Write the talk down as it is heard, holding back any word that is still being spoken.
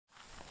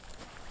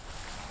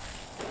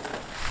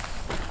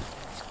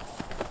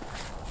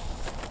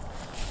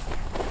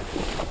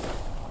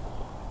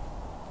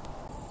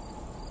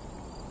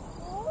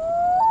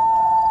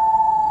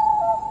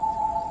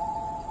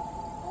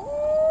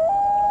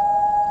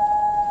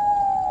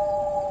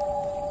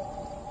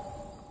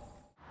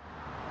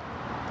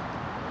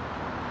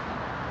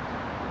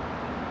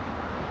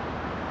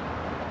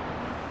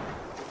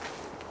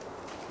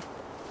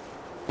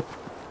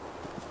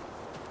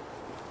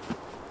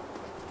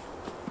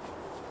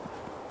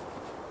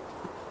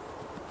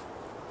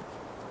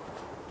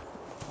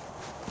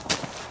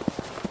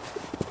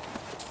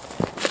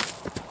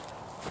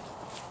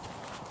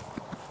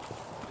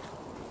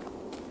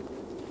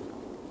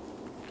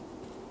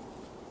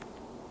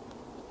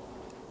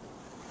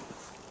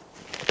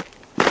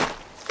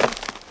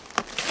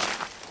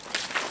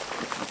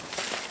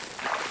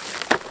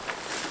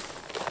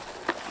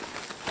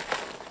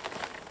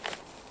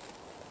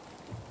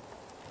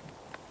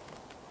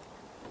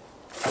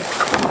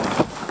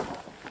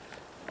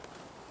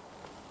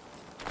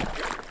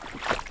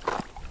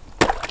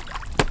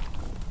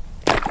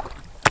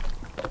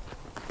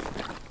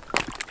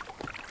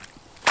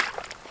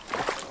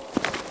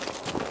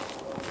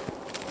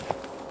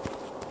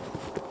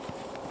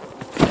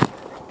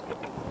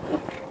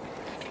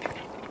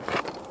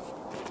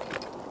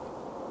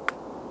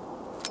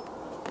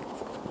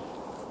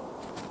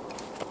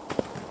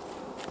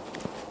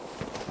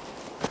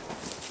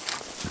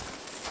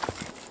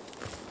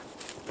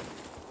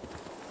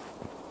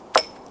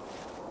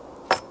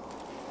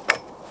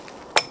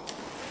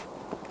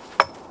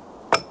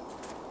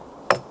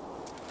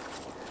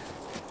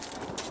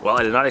Well,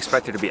 I did not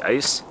expect there to be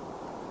ice.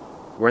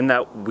 We're in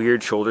that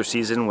weird shoulder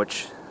season,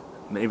 which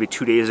maybe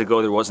 2 days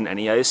ago there wasn't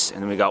any ice,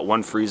 and then we got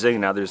one freezing,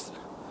 and now there's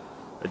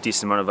a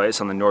decent amount of ice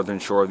on the northern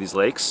shore of these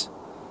lakes.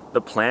 The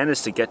plan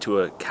is to get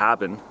to a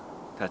cabin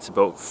that's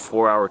about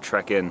 4-hour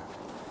trek in.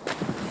 I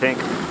think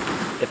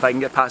if I can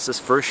get past this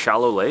first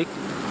shallow lake,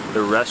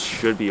 the rest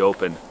should be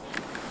open.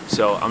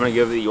 So I'm gonna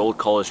give it the old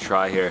college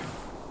try here.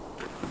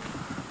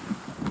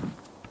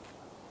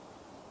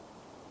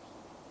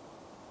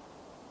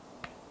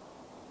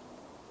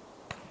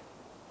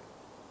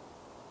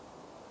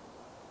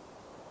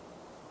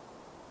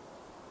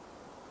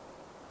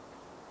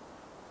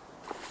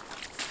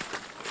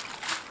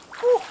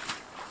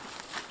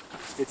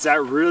 It's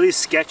that really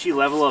sketchy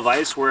level of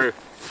ice where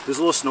there's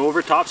a little snow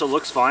over top, so it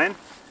looks fine.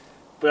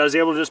 But I was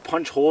able to just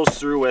punch holes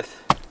through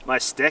with my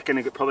stick, and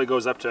it probably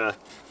goes up to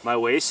my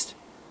waist,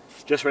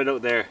 just right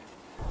out there.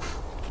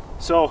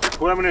 So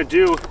what I'm gonna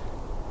do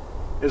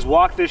is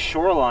walk this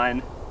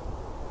shoreline,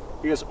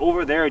 because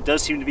over there it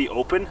does seem to be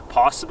open,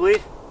 possibly.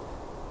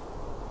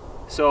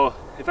 So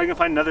if I can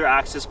find another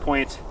access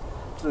point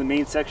to the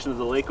main section of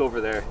the lake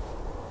over there,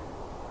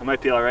 I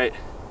might be all right.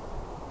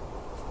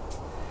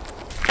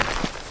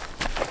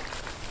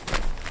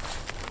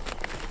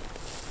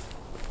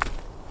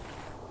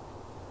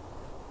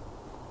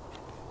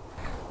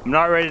 I'm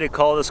not ready to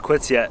call this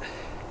quits yet.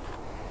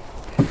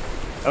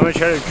 I'm gonna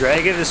try to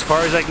drag it as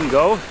far as I can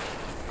go,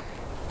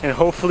 and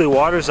hopefully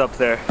water's up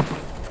there.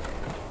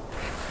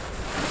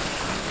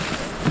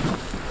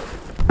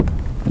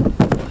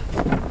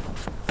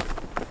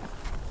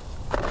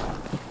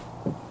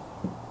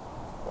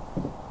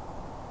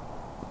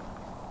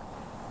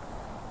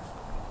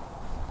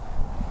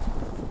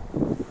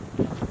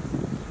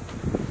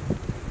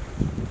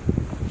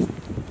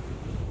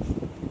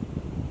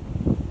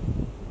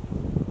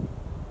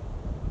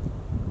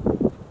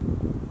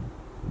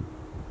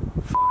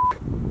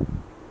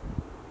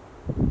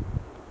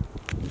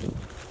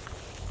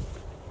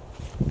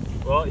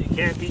 Well, you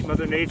can't beat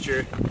Mother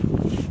Nature.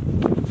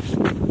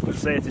 Let's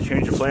say it's a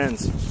change of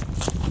plans.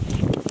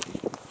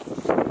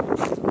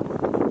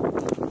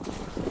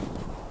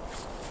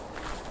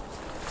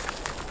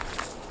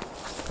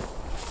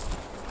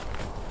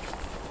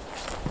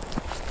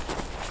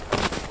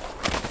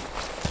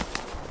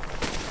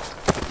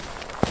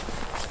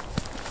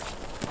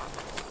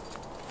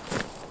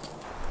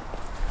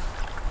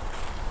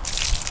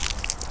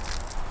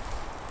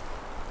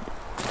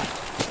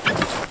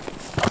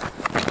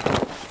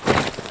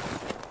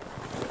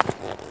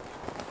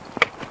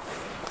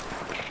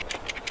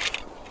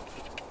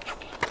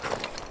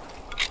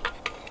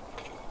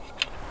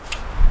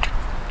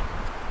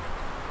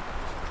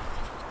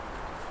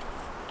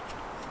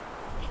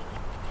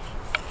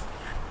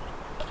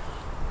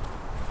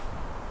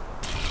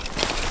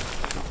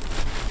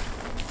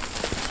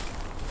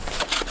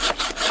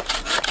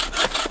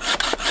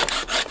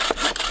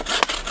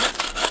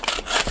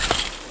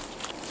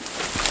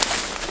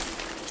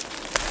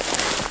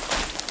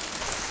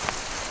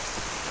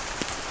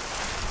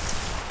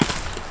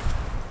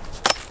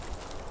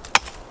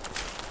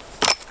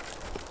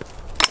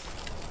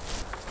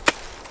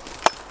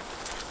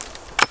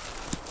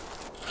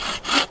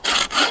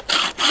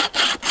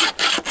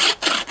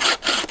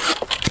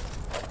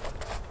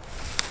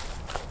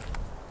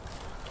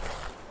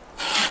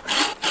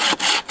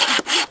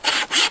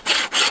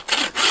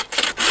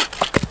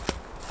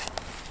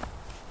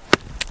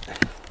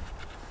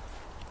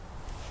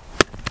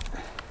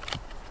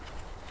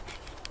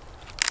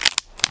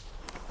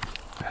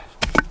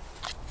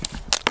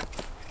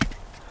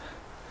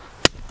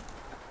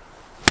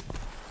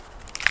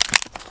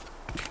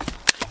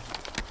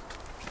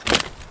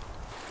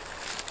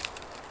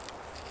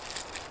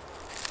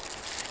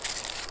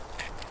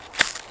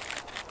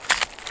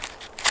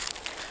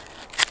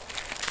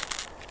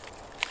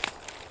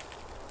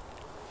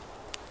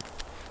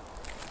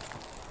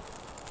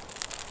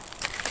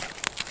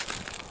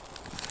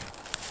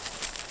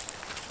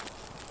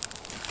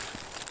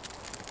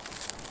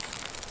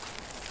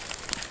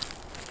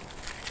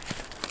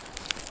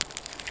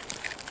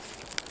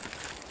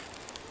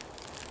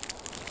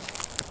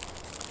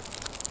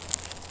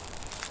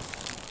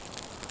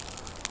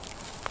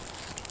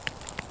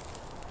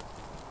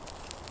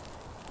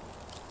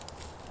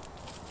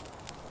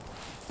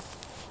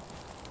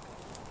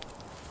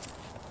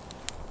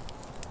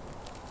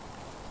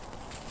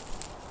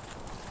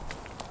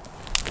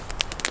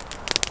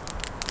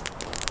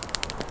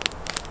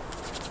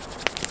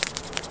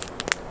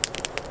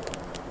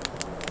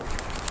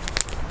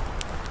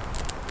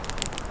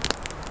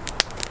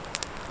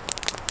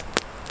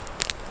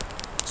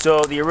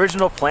 So the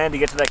original plan to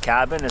get to that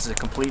cabin is a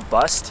complete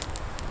bust,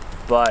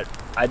 but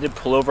I did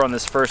pull over on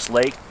this first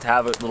lake to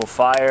have a little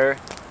fire,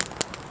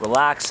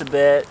 relax a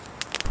bit.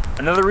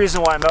 Another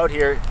reason why I'm out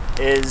here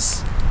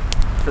is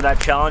for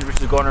that challenge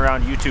which is going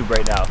around YouTube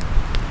right now.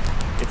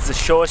 It's the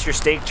Show Us Your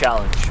Steak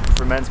Challenge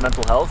for men's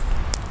mental health.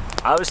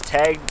 I was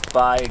tagged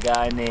by a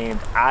guy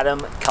named Adam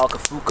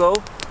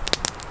Calcafuco.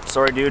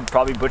 Sorry dude,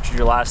 probably butchered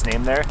your last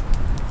name there.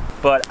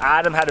 But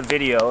Adam had a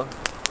video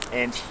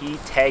and he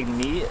tagged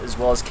me as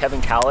well as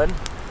Kevin Callan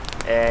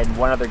and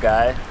one other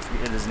guy, I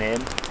forget his name,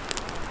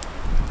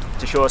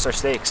 to show us our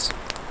steaks.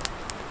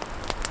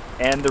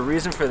 And the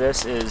reason for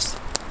this is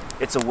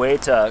it's a way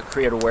to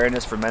create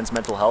awareness for men's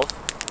mental health,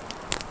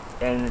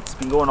 and it's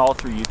been going all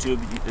through YouTube.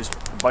 There's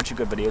a bunch of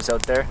good videos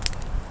out there.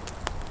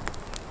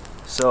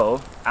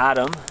 So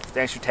Adam,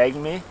 thanks for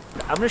tagging me.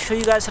 I'm going to show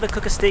you guys how to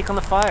cook a steak on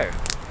the fire.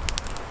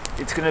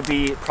 It's going to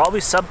be probably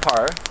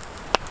subpar.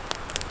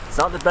 It's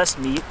not the best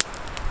meat.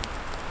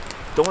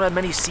 Don't have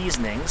many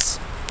seasonings.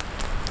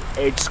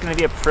 It's just going to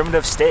be a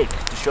primitive steak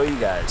to show you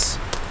guys.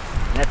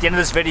 And at the end of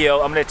this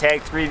video, I'm going to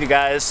tag 3 of you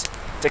guys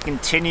to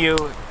continue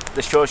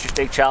the Show Us Your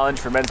Steak Challenge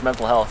for men's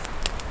mental health.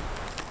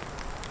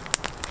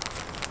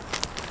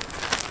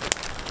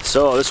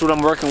 So this is what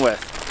I'm working with.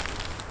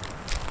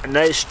 A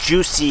nice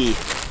juicy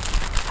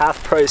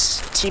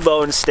half-price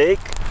T-bone steak,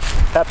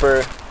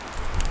 pepper,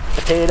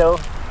 potato,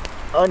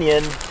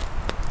 onion,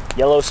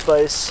 yellow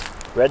spice,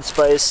 red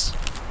spice,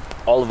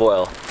 olive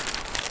oil.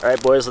 All right,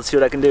 boys, let's see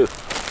what I can do.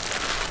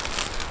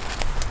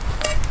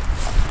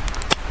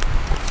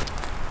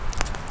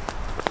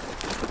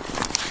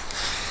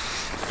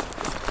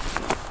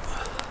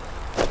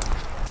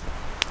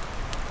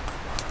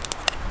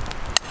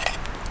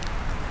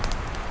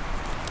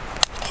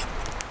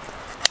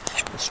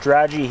 The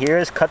strategy here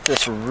is cut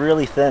this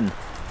really thin,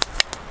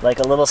 like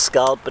a little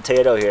scalloped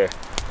potato here.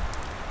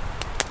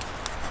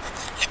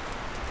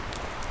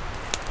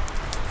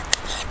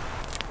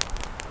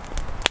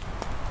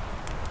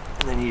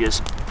 And then you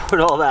just put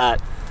all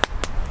that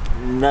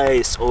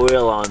nice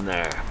oil on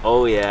there.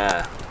 Oh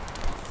yeah.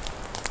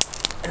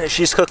 And as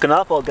she's cooking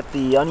up, I'll get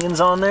the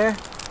onions on there.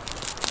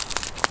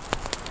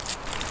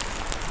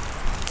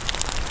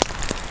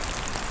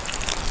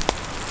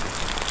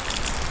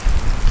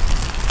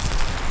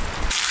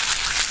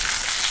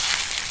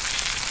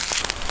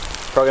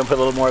 Probably gonna put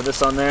a little more of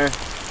this on there.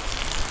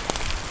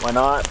 Why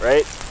not,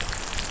 right?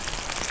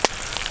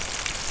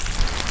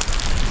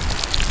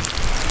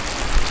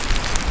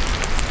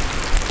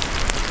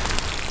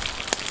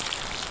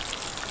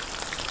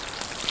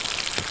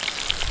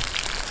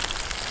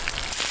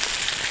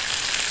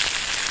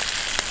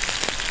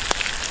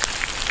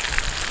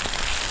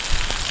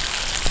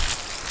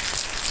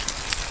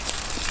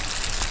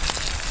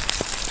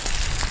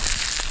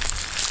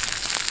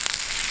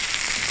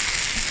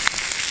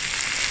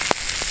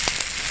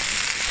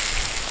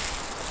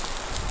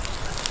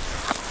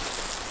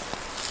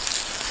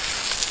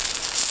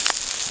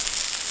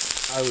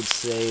 I would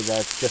say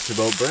that's just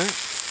about burnt.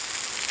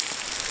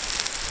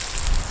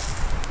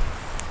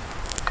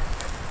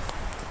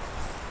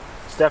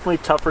 It's definitely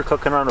tougher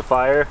cooking on a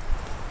fire.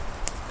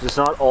 It's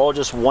not all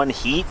just one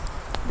heat.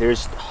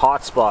 There's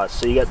hot spots.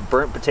 So you get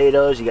burnt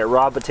potatoes, you get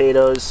raw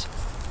potatoes.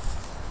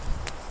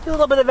 Do a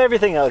little bit of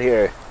everything out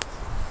here.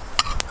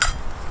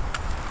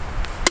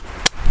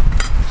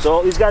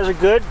 So these guys are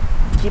good.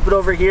 Keep it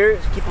over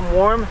here, keep them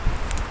warm.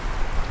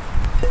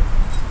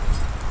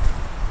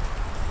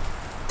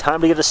 Time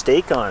to get a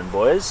steak on,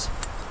 boys.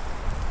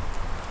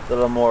 A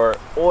little more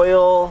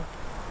oil.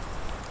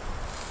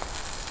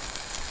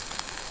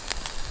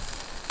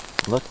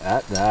 Look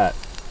at that.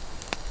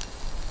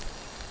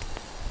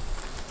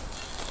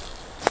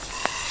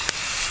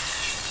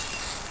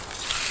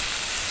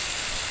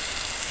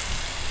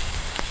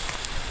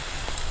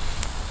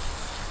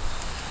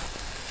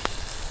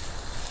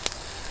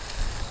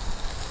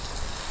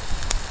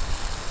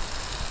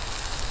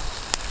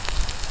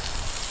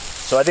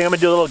 So I think I'm gonna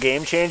do a little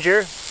game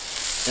changer.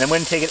 And I'm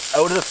going to take it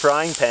out of the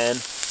frying pan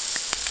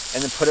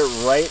and then put it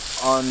right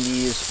on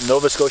these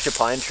Nova Scotia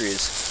pine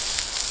trees.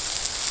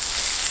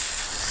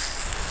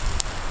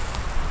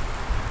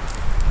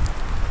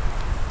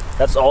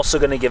 That's also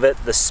going to give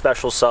it the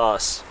special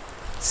sauce.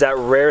 It's that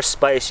rare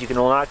spice you can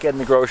not get in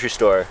the grocery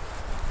store.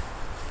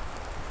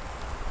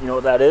 You know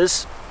what that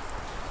is?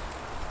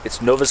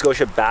 It's Nova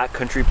Scotia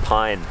Backcountry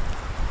pine.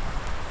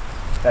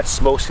 That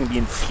smoke's going to be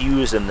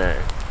infused in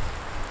there,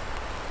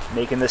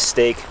 making this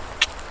steak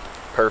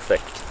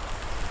perfect.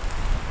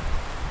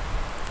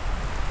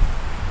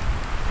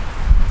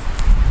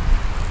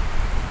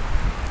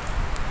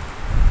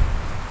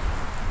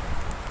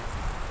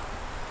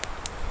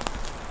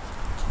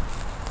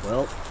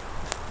 Well,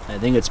 I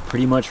think it's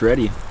pretty much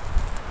ready.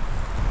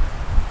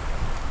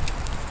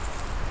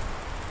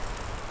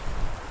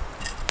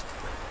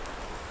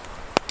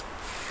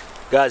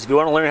 Guys, if you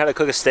want to learn how to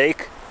cook a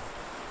steak,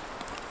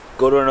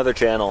 go to another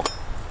channel,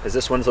 because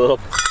this one's a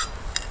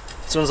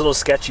little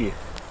sketchy.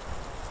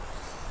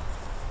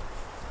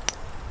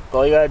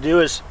 All you gotta do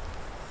is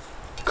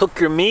cook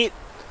your meat,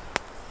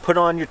 put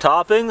on your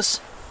toppings.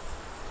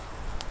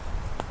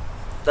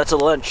 That's a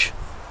lunch.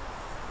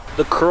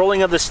 The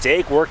curling of the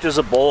steak worked as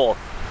a bowl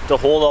to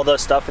hold all the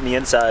stuff in the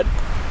inside.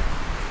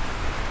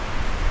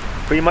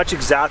 Pretty much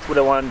exactly what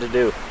I wanted to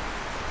do.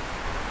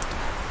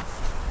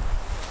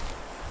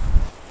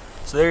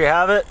 So there you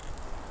have it.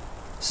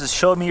 This is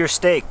Show Me Your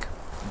Steak.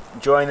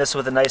 Enjoying this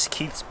with a nice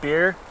Keith's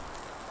beer.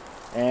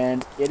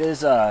 And it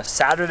is a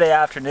Saturday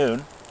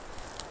afternoon.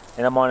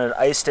 And I'm on an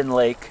iced-in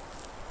lake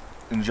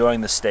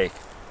enjoying the steak.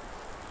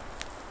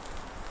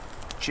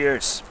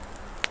 Cheers.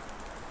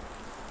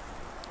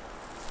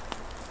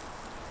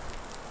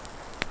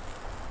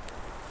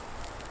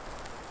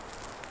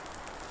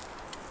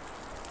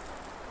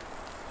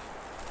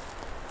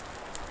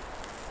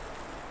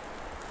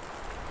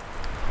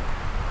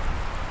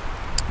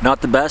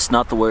 Not the best,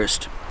 not the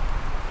worst.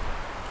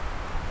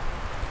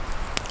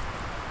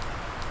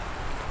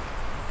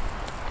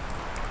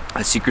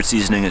 That secret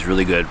seasoning is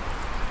really good.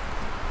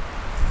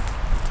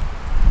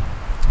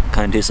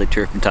 Kind of tastes like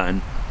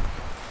turpentine.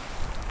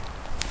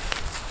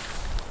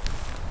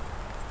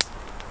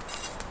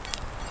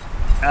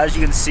 As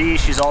you can see,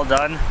 she's all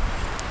done.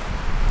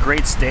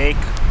 Great steak.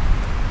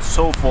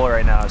 So full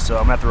right now, so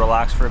I'm gonna have to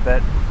relax for a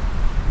bit.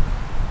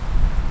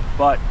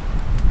 But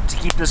to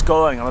keep this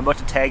going, I'm about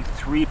to tag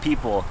 3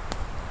 people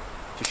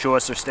to show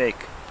us their steak.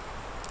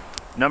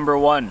 Number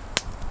 1,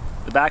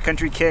 the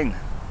Backcountry King.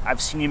 I've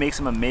seen you make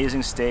some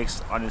amazing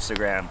steaks on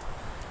Instagram,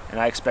 and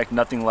I expect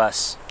nothing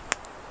less.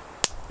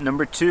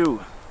 Number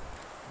 2,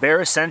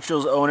 Baird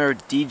Essentials owner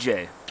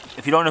DJ.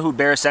 If you don't know who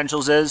Baird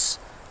Essentials is,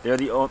 they're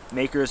the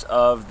makers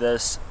of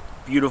this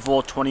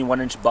beautiful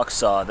 21-inch buck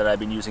saw that I've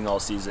been using all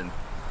season.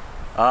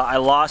 I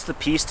lost the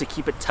piece to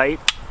keep it tight,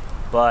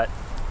 but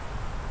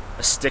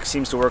a stick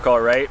seems to work all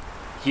right.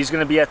 He's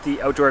going to be at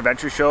the Outdoor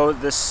Adventure Show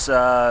this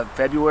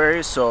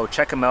February, so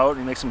check him out.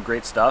 He makes some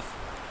great stuff,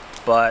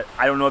 but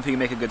I don't know if he can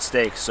make a good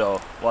steak,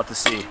 so we'll have to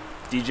see.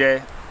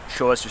 DJ,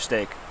 show us your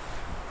steak.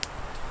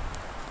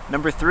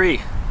 Number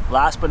 3,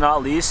 last but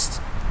not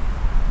least,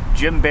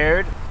 Jim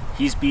Baird.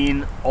 He's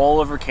been all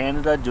over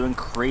Canada doing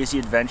crazy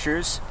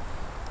adventures,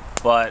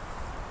 but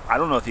I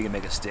don't know if he can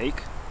make a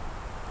steak.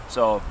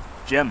 So,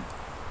 Jim,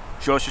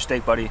 show us your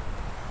steak, buddy.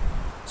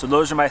 So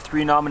those are my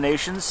 3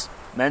 nominations.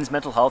 Men's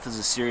mental health is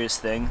a serious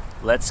thing.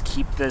 Let's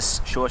keep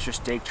this show us your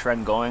steak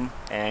trend going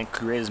and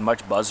create as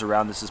much buzz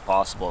around this as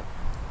possible.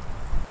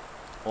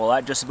 Well,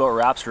 that just about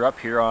wraps her up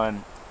here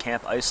on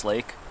Camp Ice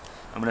Lake.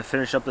 I'm gonna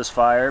finish up this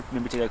fire,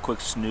 maybe take a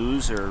quick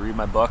snooze or read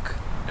my book,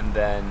 and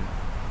then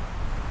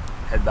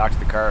head back to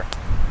the car.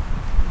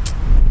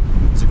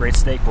 It's a great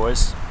steak,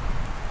 boys.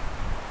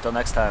 Until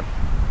next time.